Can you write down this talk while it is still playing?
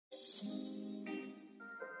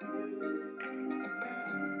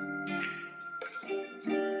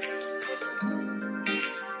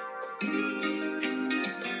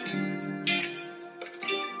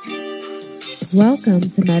Welcome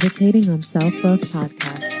to Meditating on Self-Love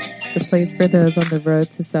Podcast, the place for those on the road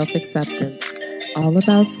to self-acceptance, all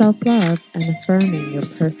about self-love and affirming your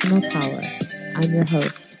personal power. I'm your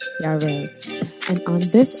host, Ya Rose, and on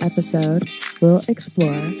this episode, we'll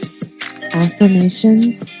explore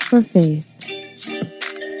affirmations for faith.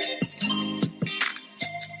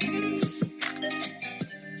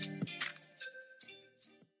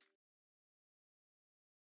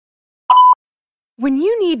 When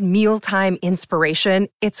you need mealtime inspiration,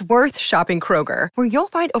 it's worth shopping Kroger, where you'll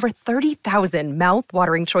find over 30,000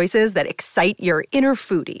 mouth-watering choices that excite your inner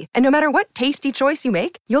foodie. And no matter what tasty choice you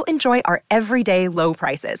make, you'll enjoy our everyday low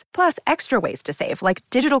prices, plus extra ways to save, like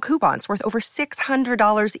digital coupons worth over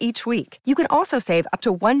 $600 each week. You can also save up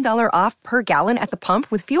to $1 off per gallon at the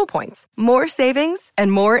pump with fuel points. More savings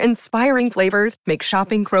and more inspiring flavors make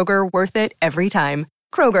shopping Kroger worth it every time.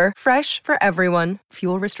 Kroger, fresh for everyone.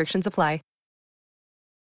 Fuel restrictions apply.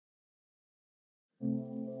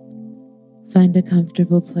 Find a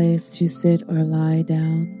comfortable place to sit or lie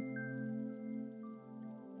down.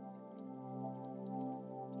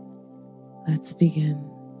 Let's begin.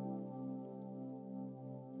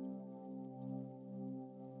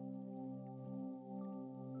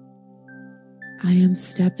 I am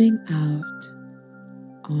stepping out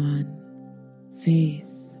on faith.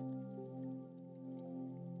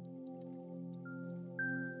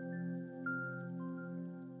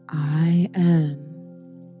 I am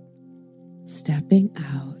stepping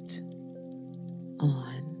out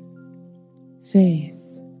on faith.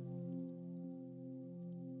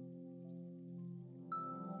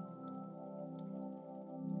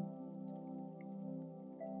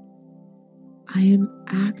 I am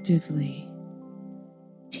actively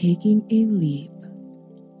taking a leap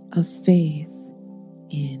of faith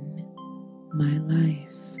in my life.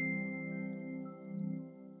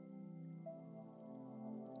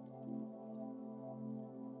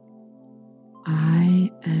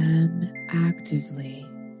 I am actively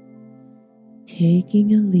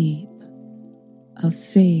taking a leap of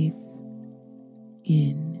faith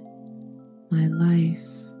in my life.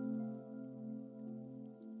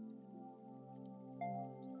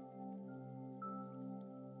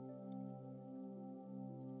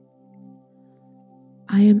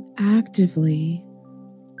 I am actively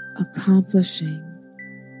accomplishing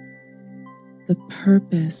the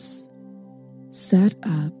purpose set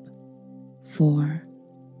up for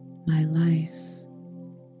my life.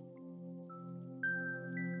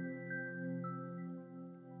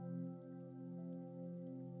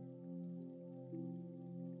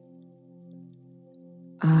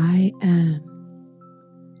 I am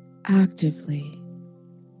actively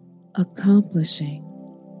accomplishing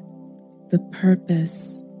the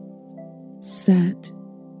purpose set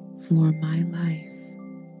for my life.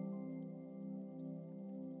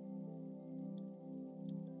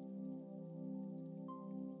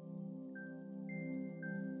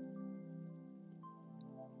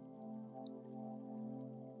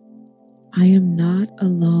 I am not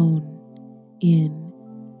alone in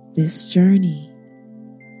this journey.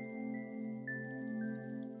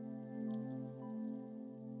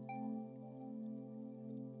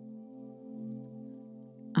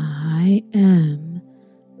 I am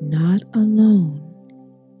not alone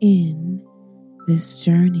in this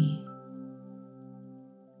journey.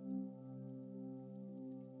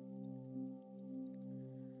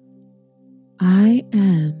 I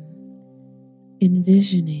am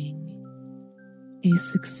envisioning a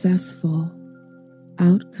successful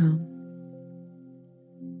outcome.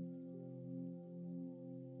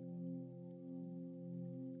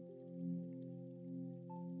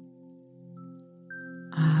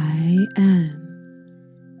 I am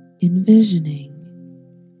envisioning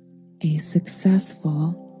a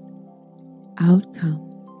successful outcome.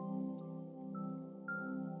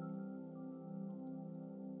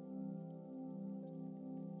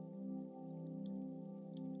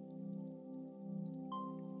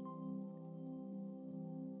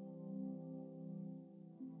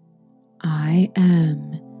 I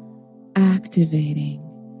am activating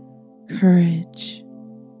courage.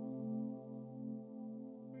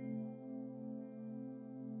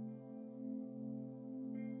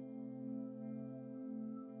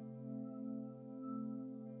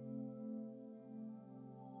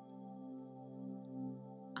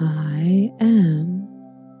 I am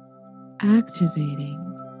activating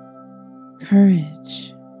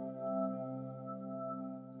courage.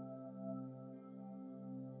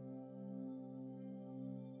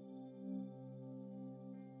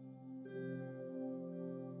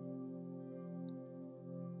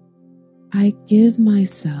 I give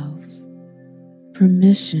myself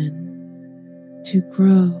permission to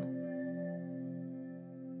grow.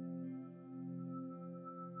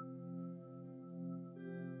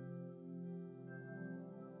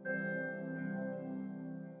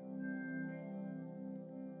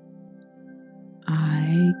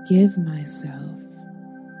 I give myself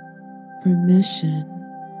permission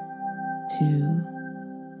to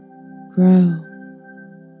grow.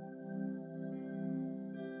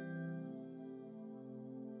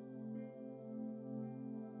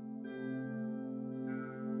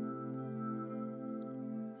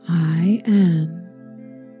 I am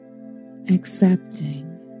accepting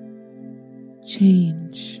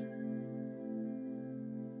change.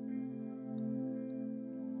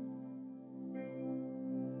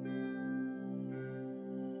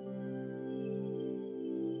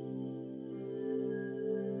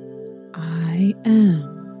 I am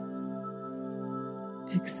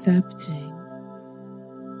accepting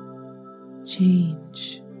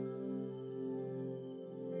change.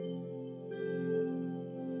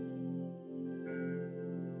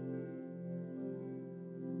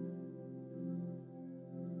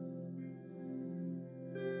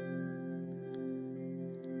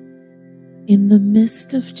 In the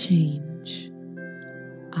midst of change,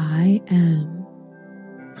 I am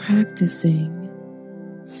practicing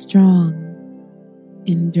strong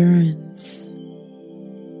endurance.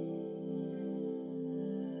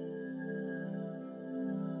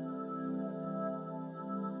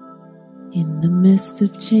 In the midst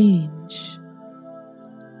of change,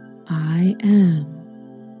 I am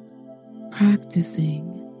practicing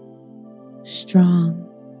strong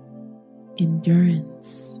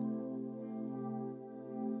endurance.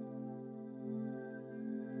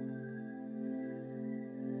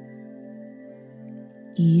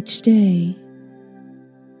 Each day,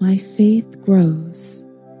 my faith grows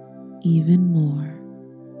even more.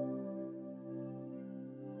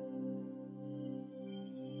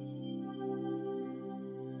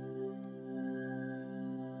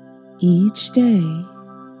 Each day,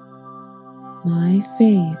 my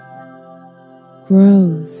faith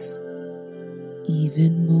grows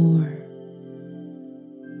even more.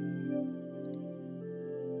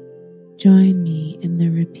 Join me in the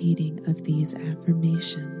repeating of these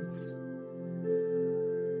affirmations.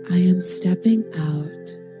 I am stepping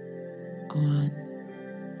out on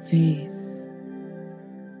faith.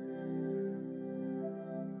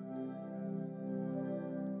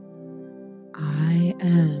 I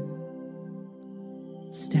am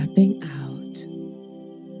stepping out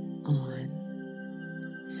on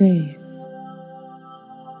faith.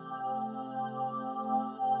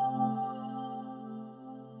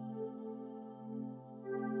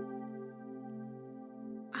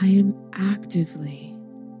 I am actively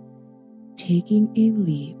taking a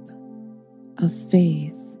leap of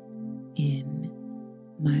faith in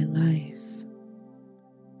my life.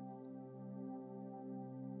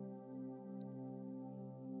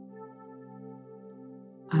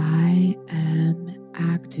 I am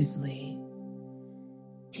actively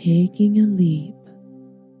taking a leap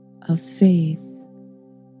of faith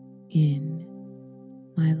in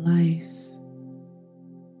my life.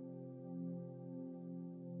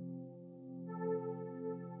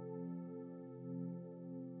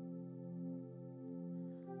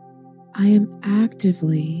 I am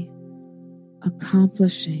actively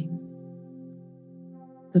accomplishing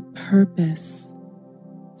the purpose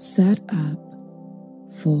set up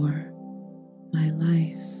for my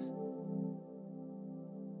life.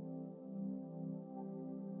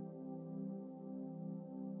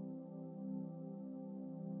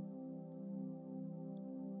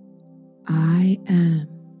 I am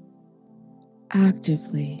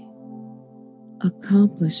actively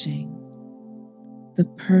accomplishing the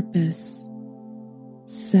purpose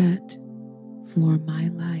set for my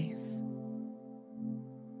life.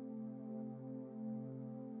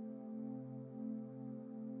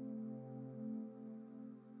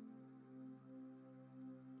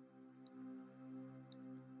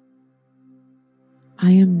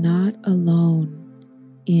 I am not alone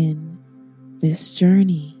in this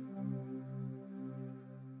journey.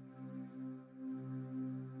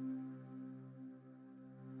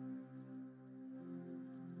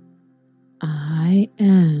 I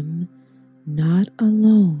am not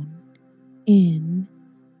alone in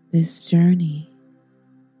this journey.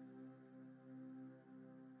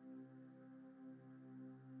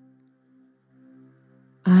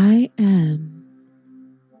 I am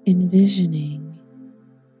envisioning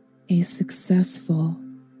a successful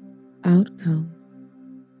outcome.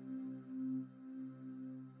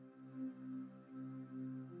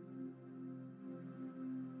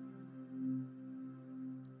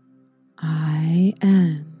 I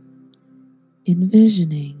am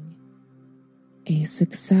envisioning a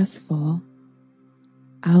successful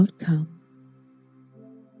outcome.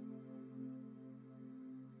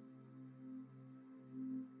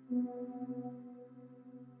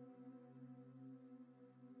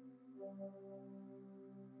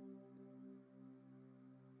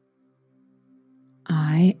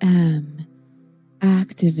 I am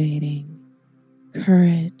activating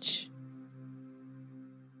courage.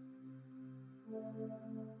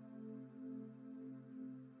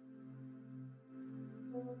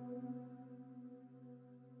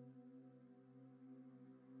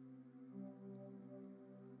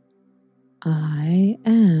 I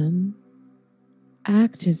am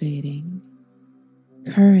activating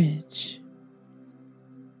courage.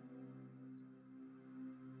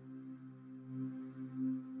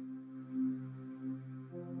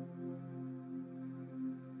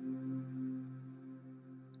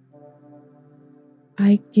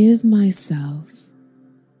 I give myself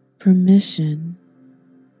permission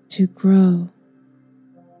to grow.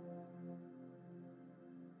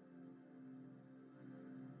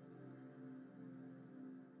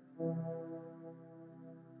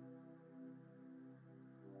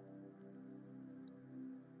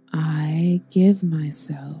 I give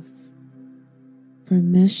myself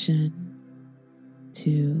permission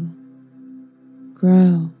to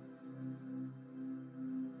grow.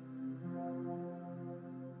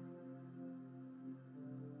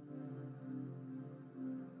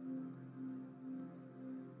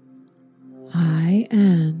 I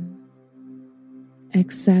am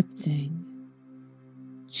accepting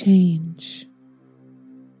change.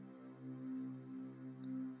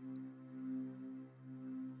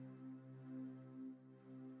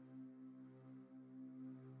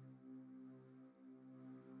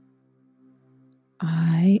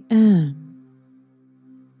 I am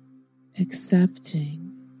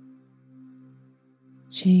accepting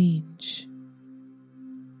change.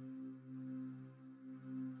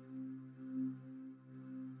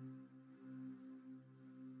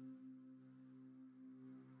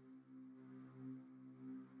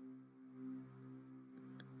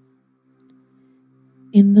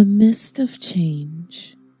 In the midst of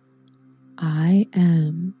change, I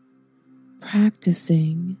am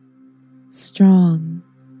practicing strong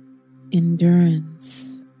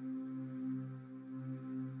endurance.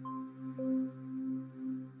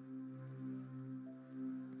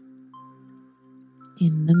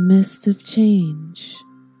 In the midst of change,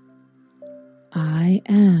 I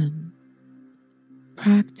am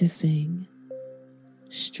practicing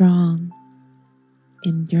strong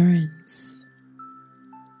endurance.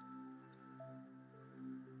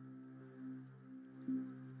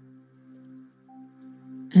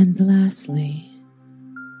 And lastly,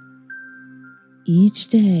 each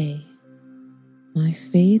day my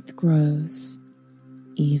faith grows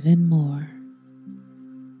even more.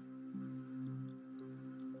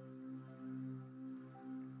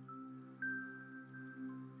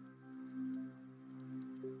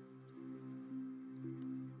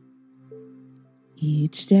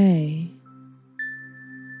 Each day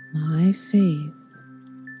my faith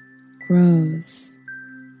grows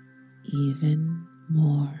even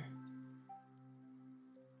more.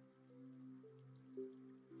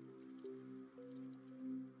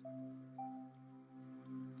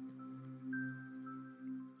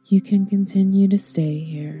 You can continue to stay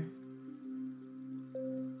here,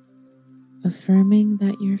 affirming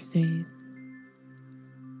that your faith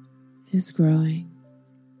is growing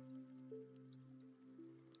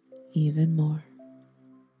even more.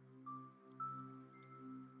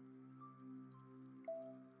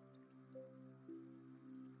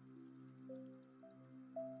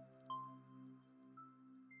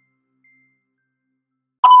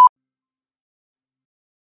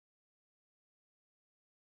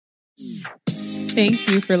 Thank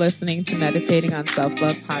you for listening to Meditating on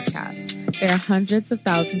Self-Love podcast. There are hundreds of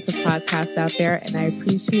thousands of podcasts out there, and I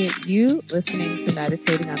appreciate you listening to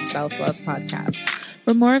Meditating on Self-Love podcast.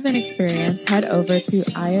 For more of an experience, head over to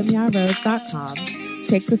IamYaRose.com,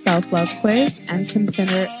 take the self-love quiz, and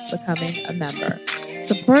consider becoming a member.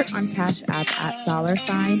 Support on Cash App at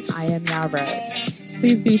 $IamYaRose.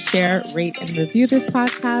 Please do share, rate, and review this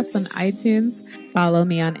podcast on iTunes. Follow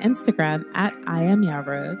me on Instagram at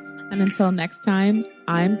IamYaRose. And until next time,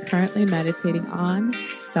 I'm currently meditating on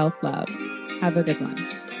self-love. Have a good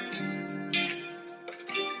one.